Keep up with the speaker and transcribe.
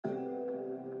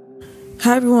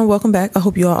Hi everyone, welcome back. I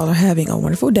hope you all are having a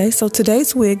wonderful day. So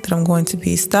today's wig that I'm going to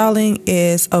be styling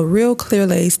is a real clear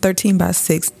lace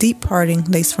 13x6 deep parting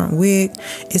lace front wig.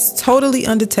 It's totally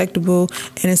undetectable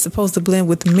and it's supposed to blend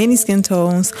with many skin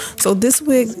tones. So this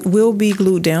wig will be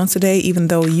glued down today, even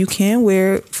though you can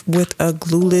wear it with a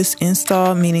glueless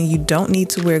install, meaning you don't need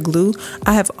to wear glue.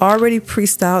 I have already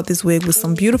pre-styled this wig with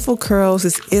some beautiful curls.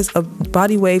 This is a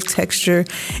body wave texture,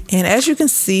 and as you can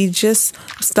see, just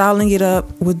styling it up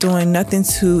with doing nothing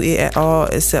to it at all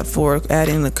except for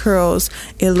adding the curls,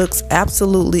 it looks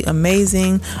absolutely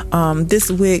amazing. This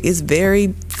wig is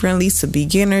very friendly to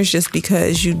beginners just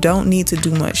because you don't need to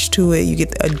do much to it. You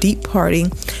get a deep parting.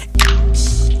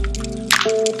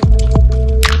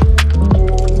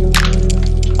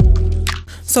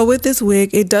 So with this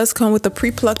wig, it does come with a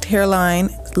pre-plucked hairline,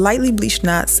 lightly bleached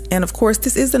knots, and of course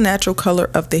this is the natural color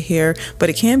of the hair, but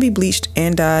it can be bleached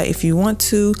and dyed if you want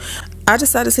to. I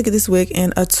decided to get this wig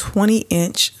in a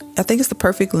 20-inch. I think it's the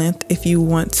perfect length if you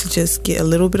want to just get a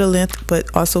little bit of length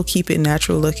but also keep it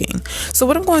natural looking. So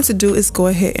what I'm going to do is go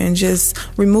ahead and just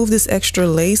remove this extra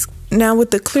lace. Now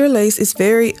with the clear lace, it's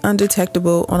very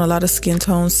undetectable on a lot of skin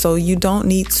tones, so you don't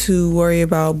need to worry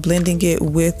about blending it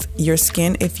with your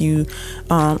skin if you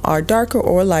are darker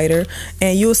or lighter.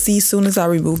 And you'll see as soon as I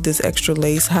remove this extra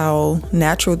lace how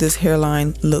natural this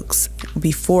hairline looks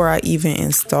before I even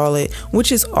install it,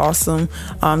 which is awesome.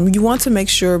 You want to make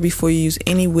sure before you use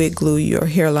any wig glue your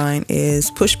hairline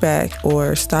is pushed back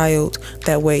or styled.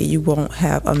 That way you won't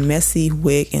have a messy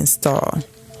wig install.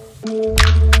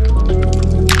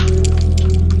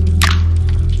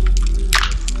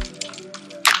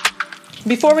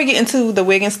 Before we get into the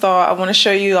wig install, I want to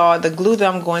show you all the glue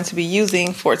that I'm going to be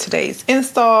using for today's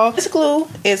install. This glue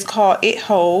is called It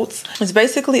Holds. It's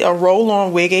basically a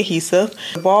roll-on wig adhesive.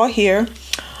 The ball here,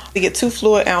 you get 2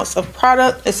 fluid ounce of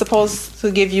product. It's supposed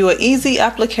to give you an easy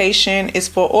application. It's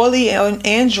for oily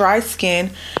and dry skin.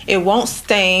 It won't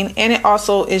stain, and it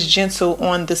also is gentle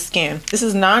on the skin. This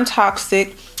is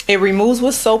non-toxic. It removes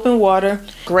with soap and water.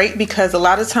 Great because a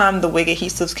lot of time the wig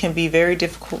adhesives can be very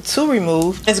difficult to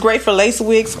remove. It's great for lace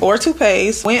wigs or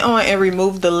toupees. Went on and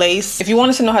removed the lace. If you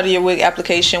wanted to know how to do your wig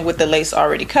application with the lace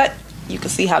already cut, you can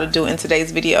see how to do it in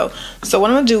today's video. So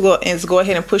what I'm gonna do is go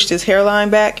ahead and push this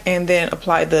hairline back and then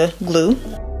apply the glue.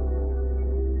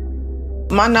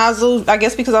 My nozzle, I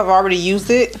guess because I've already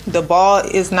used it, the ball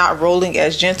is not rolling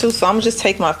as gentle, so I'm gonna just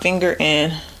take my finger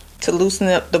and to loosen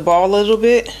up the ball a little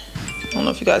bit. I don't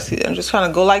know if you guys see that. I'm just trying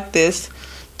to go like this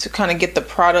to kind of get the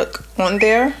product on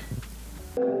there.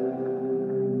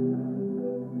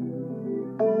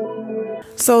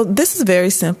 So this is very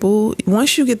simple.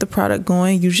 Once you get the product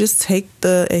going, you just take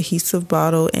the adhesive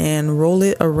bottle and roll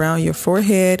it around your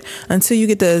forehead until you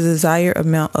get the desired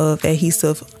amount of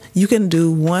adhesive. You can do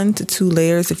 1 to 2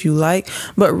 layers if you like,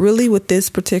 but really with this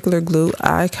particular glue,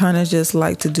 I kind of just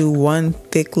like to do 1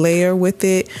 thick layer with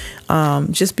it,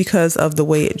 just because of the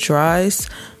way it dries.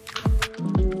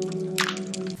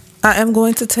 I am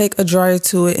going to take a dryer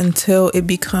to it until it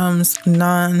becomes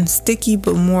non-sticky,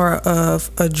 but more of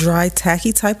a dry,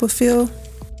 tacky type of feel.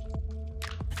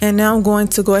 And now I'm going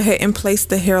to go ahead and place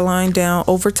the hairline down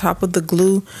over top of the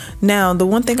glue. Now, the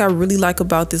one thing I really like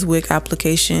about this wig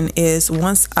application is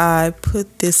once I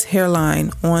put this hairline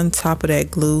on top of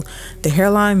that glue, the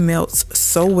hairline melts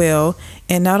so well.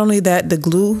 And not only that, the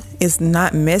glue is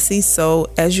not messy.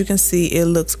 So as you can see, it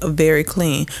looks very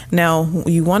clean. Now,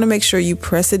 you want to make sure you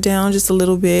press it down just a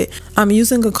little bit. I'm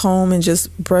using a comb and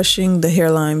just brushing the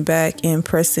hairline back and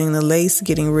pressing the lace,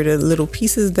 getting rid of little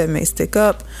pieces that may stick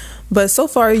up. But so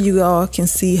far you all can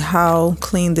see how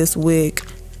clean this wig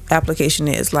application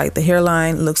is. Like the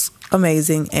hairline looks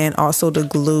amazing, and also the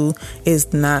glue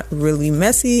is not really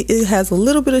messy. It has a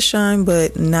little bit of shine,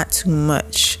 but not too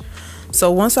much.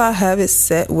 So once I have it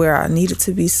set where I need it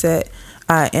to be set,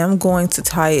 I am going to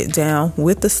tie it down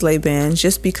with the sleigh band,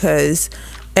 just because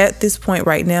at this point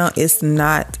right now it's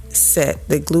not set.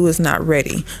 The glue is not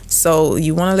ready. So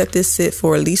you want to let this sit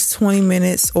for at least 20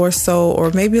 minutes or so,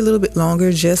 or maybe a little bit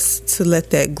longer, just to let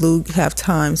that glue have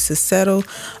time to settle.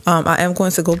 I am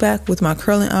going to go back with my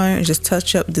curling iron and just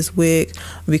touch up this wig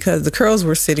because the curls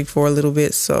were sitting for a little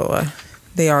bit, so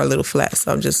they are a little flat.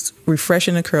 So I'm just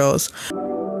refreshing the curls.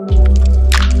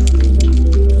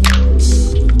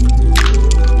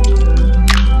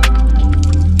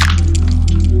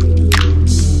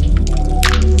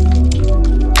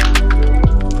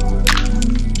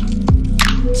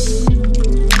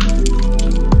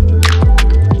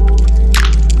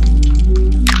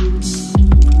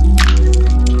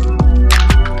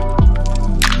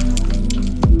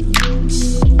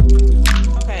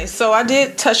 So I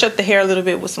did touch up the hair a little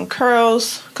bit with some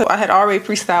curls because I had already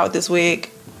pre-styled this wig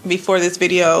before this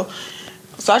video.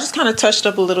 So I just kind of touched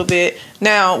up a little bit.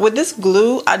 Now with this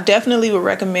glue, I definitely would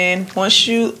recommend once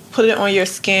you put it on your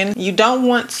skin, you don't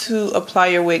want to apply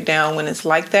your wig down when it's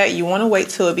like that. You want to wait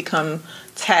till it becomes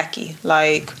tacky,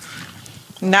 like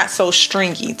not so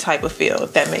stringy type of feel,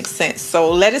 if that makes sense.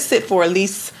 So let it sit for at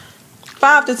least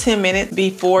 5 to 10 minutes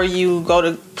before you go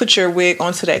to put your wig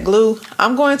onto that glue.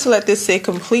 I'm going to let this sit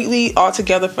completely all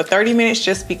together for 30 minutes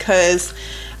just because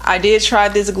I did try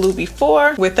this glue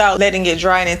before without letting it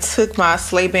dry and it took my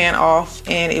sleigh band off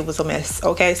and it was a mess.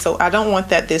 Okay, so I don't want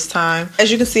that this time.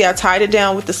 As you can see, I tied it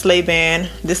down with the sleigh band.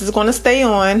 This is going to stay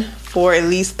on for at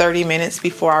least 30 minutes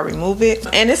before I remove it.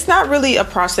 And it's not really a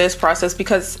process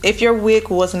because if your wig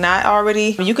was not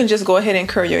already, you can just go ahead and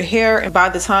curl your hair, and by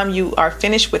the time you are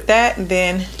finished with that,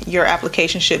 then your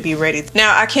application should be ready.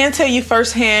 Now I can tell you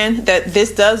firsthand that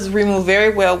this does remove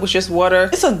very well with just water.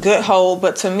 It's a good hold,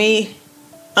 but to me,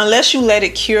 unless you let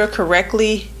it cure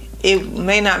correctly, it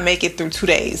may not make it through 2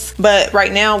 days. But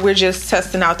right now we're just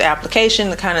testing out the application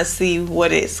to kind of see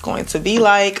what it's going to be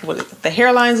like, what the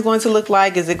hairline is going to look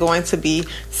like. Is it going to be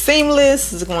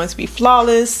seamless? Is it going to be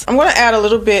flawless? I'm going to add a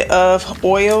little bit of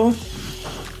oil.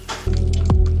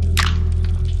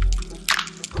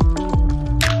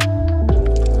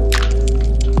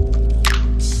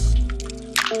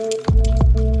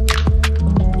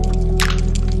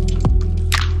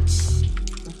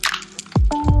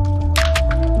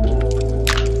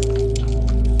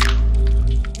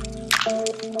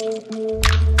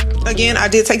 Again, I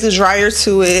did take the dryer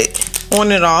to it,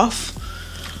 on and off.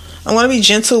 I want to be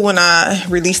gentle when I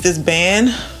release this band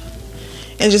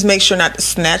and just make sure not to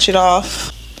snatch it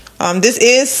off. This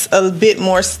is a bit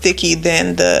more sticky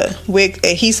than the wig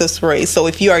adhesive spray, so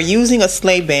if you are using a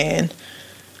sleigh band,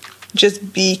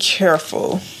 just be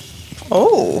careful.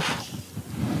 Oh,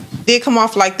 it did come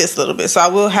off like this a little bit, so I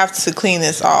will have to clean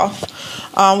this off.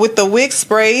 With the wig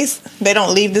sprays, they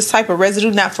don't leave this type of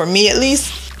residue, not for me at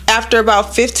least. After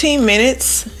about 15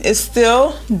 minutes, it's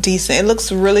still decent. It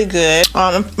looks really good.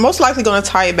 I'm most likely going to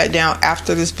tie it back down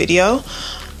after this video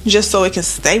just so it can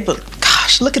stay. But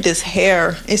gosh, look at this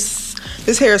hair.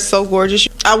 This hair is so gorgeous.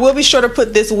 I will be sure to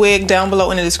put this wig down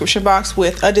below in the description box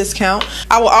with a discount.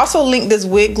 I will also link this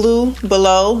wig glue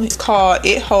below. It's called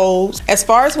It Holds. As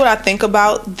far as what I think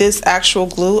about this actual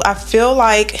glue, I feel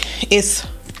like it's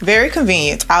very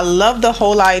convenient. I love the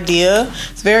whole idea.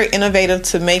 It's very innovative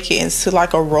to make it into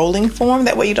like a rolling form.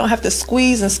 That way you don't have to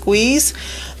squeeze and squeeze.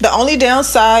 The only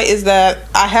downside is that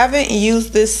I haven't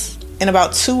used this in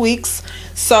about 2 weeks.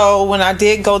 So when I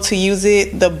did go to use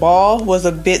it, the ball was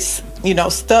a bit, you know,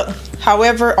 stuck.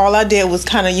 However, all I did was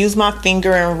kind of use my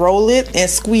finger and roll it and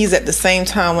squeeze at the same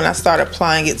time when I started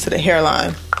applying it to the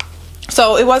hairline.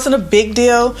 So it wasn't a big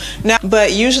deal now,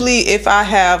 but usually if I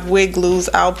have wig glues,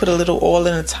 I'll put a little oil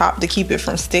in the top to keep it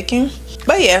from sticking.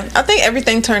 But yeah, I think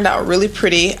everything turned out really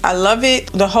pretty. I love it.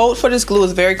 The hold for this glue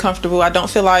is very comfortable. I don't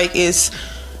feel like it's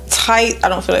tight. I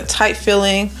don't feel that tight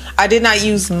feeling. I did not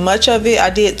use much of it. I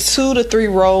did 2 to 3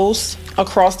 rolls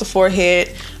across the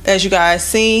forehead, as you guys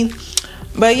seen.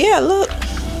 But yeah, look.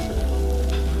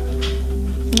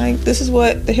 Like, this is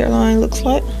what the hairline looks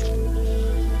like.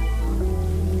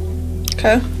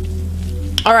 Okay.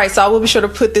 All right, so I will be sure to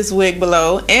put this wig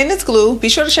below and its glue. Be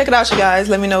sure to check it out, you guys.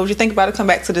 Let me know what you think about it. Come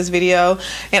back to this video.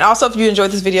 And also, if you enjoyed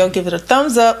this video, give it a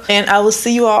thumbs up. And I will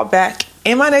see you all back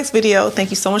in my next video. Thank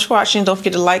you so much for watching. Don't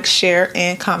forget to like, share,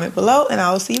 and comment below. And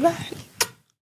I will see you back.